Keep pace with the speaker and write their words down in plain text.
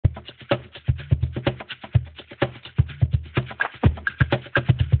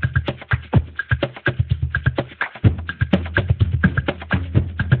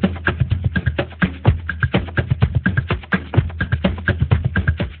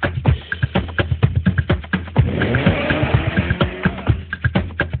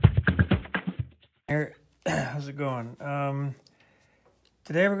it going?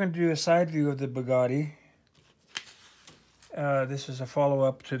 Today we're going to do a side view of the Bugatti. This is a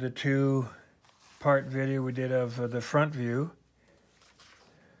follow-up to the two-part video we did of the front view.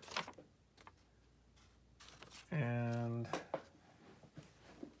 And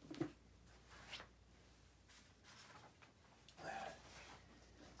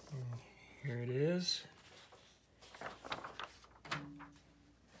here it is.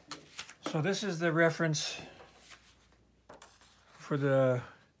 So this is the reference for the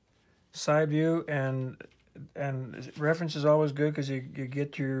side view, and reference is always good because you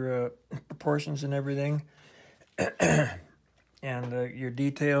get your proportions and everything and your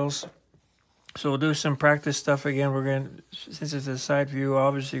details. So we'll do some practice stuff again. We're going to, since it's a side view,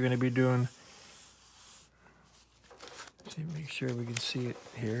 obviously you're going to be doing, see, make sure we can see it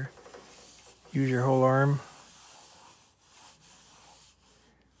here. Use your whole arm.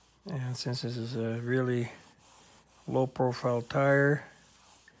 And since this is a really low profile tire,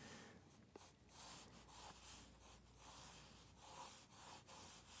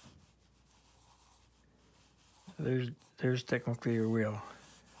 there's technically your wheel.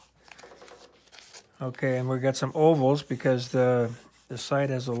 Okay, and we got some ovals because the side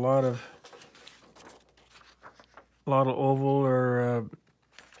has a lot of oval or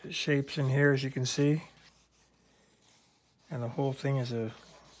shapes in here, as you can see, and the whole thing is a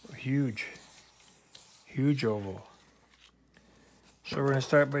huge oval. So we're going to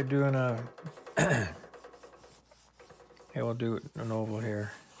start by doing a yeah, we'll do an oval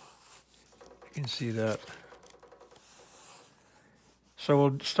here. You can see that. So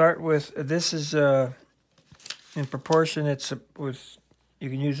we'll start with, this is in proportion, it's with, you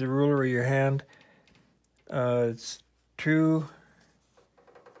can use a ruler or your hand. It's 2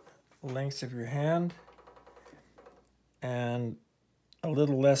 lengths of your hand and a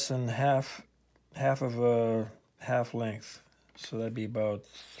little less than half of a half length. So that'd be about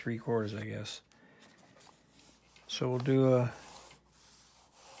 3/4, I guess. So we'll do a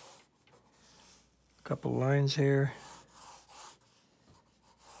couple lines here.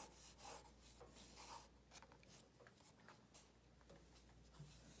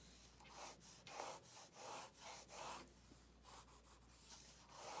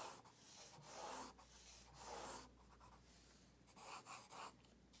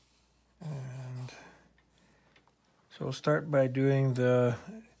 So we'll start by doing the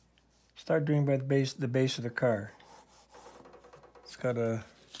base of the car. It's got a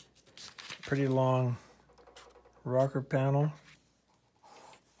pretty long rocker panel,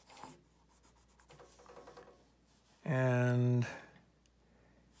 and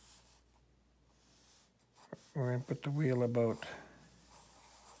we're going to put the wheel about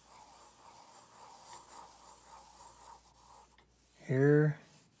here,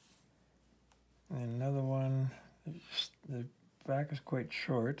 and another one. The back is quite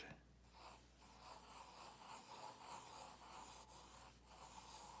short.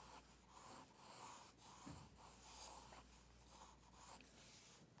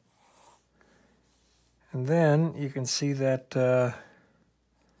 And then you can see that we'll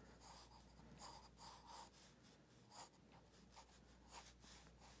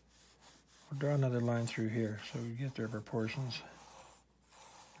draw another line through here so we get their proportions.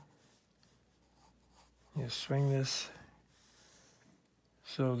 You swing this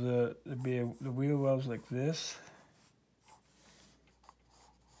so the wheel wells like this.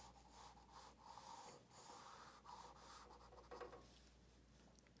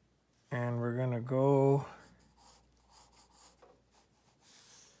 And we're gonna go,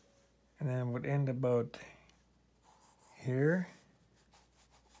 and then it would end about here.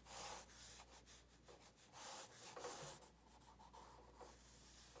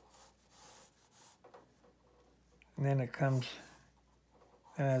 And then it comes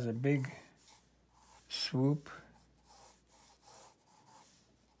and has a big swoop.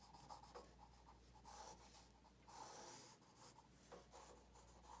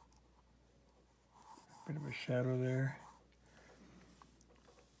 Bit of a shadow there.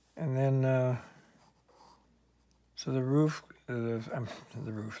 And then, so the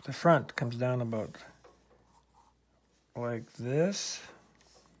front comes down about like this.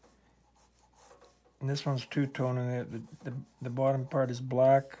 And this one's two-tone, and the bottom part is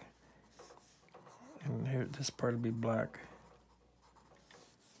black, and here this part will be black.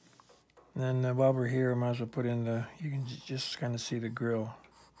 And then while we're here, I might as well put in you can just kind of see the grill.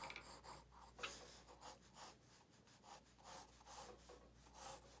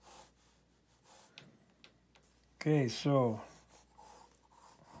 Okay, so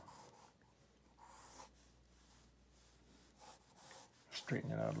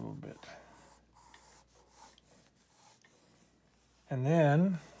straighten it out a little bit. And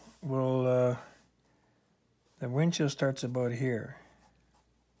then we'll, the windshield starts about here.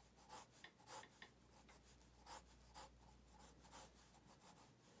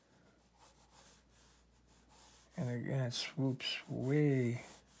 And again, it swoops way,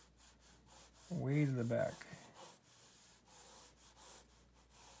 way to the back.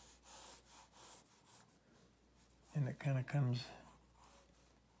 And it kind of comes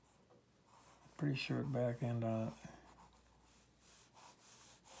pretty short back end on it.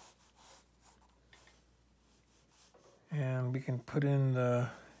 And we can put in the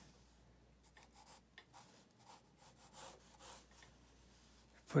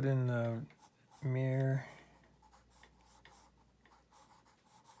mirror.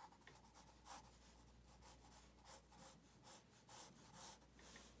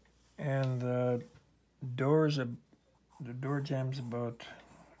 And the door jam's about,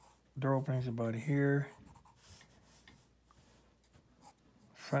 door opening's about here.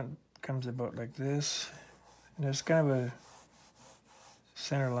 Front comes about like this. And there's kind of a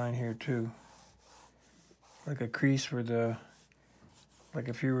center line here too. Like a crease where the, like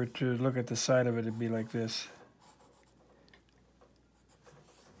if you were to look at the side of it, it'd be like this.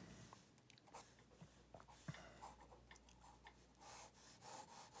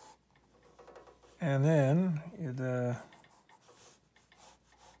 And then there's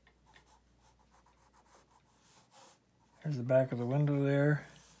the back of the window there.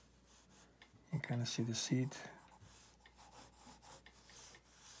 You can kind of see the seat.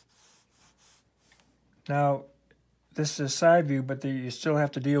 Now, this is a side view, but you still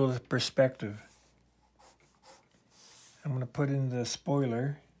have to deal with perspective. I'm going to put in the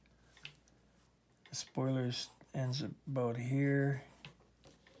spoiler. The spoiler ends about here.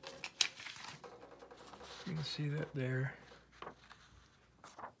 You can see that there.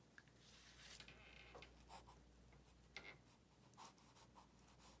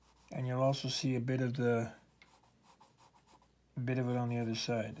 And you'll also see a bit of it on the other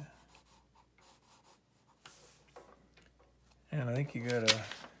side. And I think you got a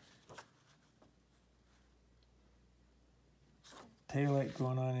taillight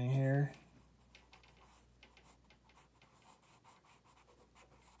going on in here.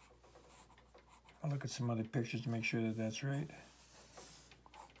 I'll look at some other pictures to make sure that that's right.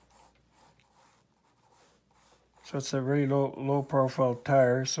 So it's a really low profile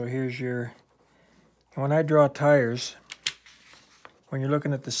tire. So here's your, and when I draw tires, when you're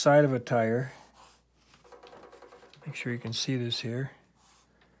looking at the side of a tire, make sure you can see this here.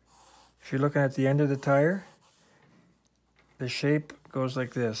 If you're looking at the end of the tire, the shape goes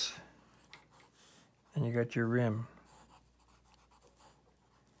like this. And you got your rim.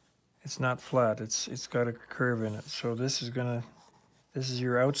 It's not flat, it's got a curve in it. So this is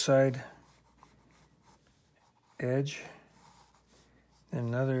your outside edge, then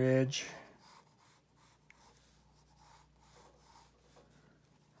another edge.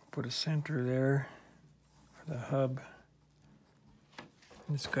 Put a center there for the hub.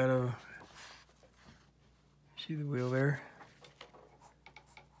 And it's got a, see the wheel there?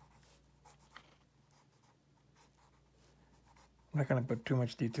 I'm not going to put too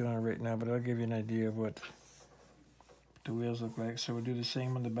much detail on it right now, but I'll give you an idea of what the wheels look like. So we'll do the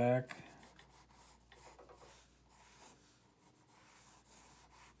same on the back.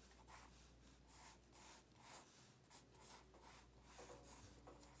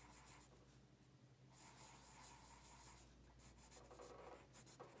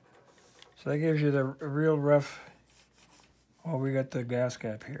 So that gives you the real rough, oh, we got the gas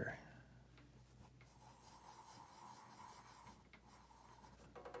cap here.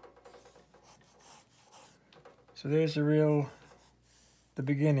 So there's the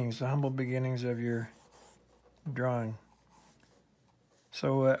beginnings, the humble beginnings of your drawing.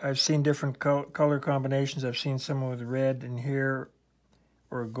 So I've seen different color combinations. I've seen some with red in here,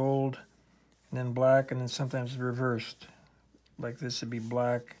 or gold, and then black, and then sometimes reversed. Like this would be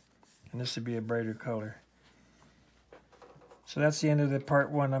black, and this would be a brighter color. So that's the end of the part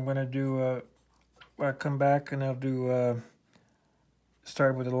one. I'm going to do, I'll come back and I'll do,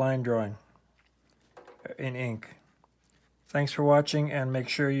 start with a line drawing in ink. Thanks for watching, and make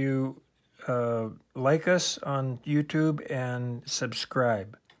sure you like us on YouTube and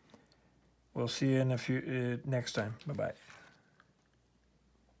subscribe. We'll see you in a few next time. Bye-bye.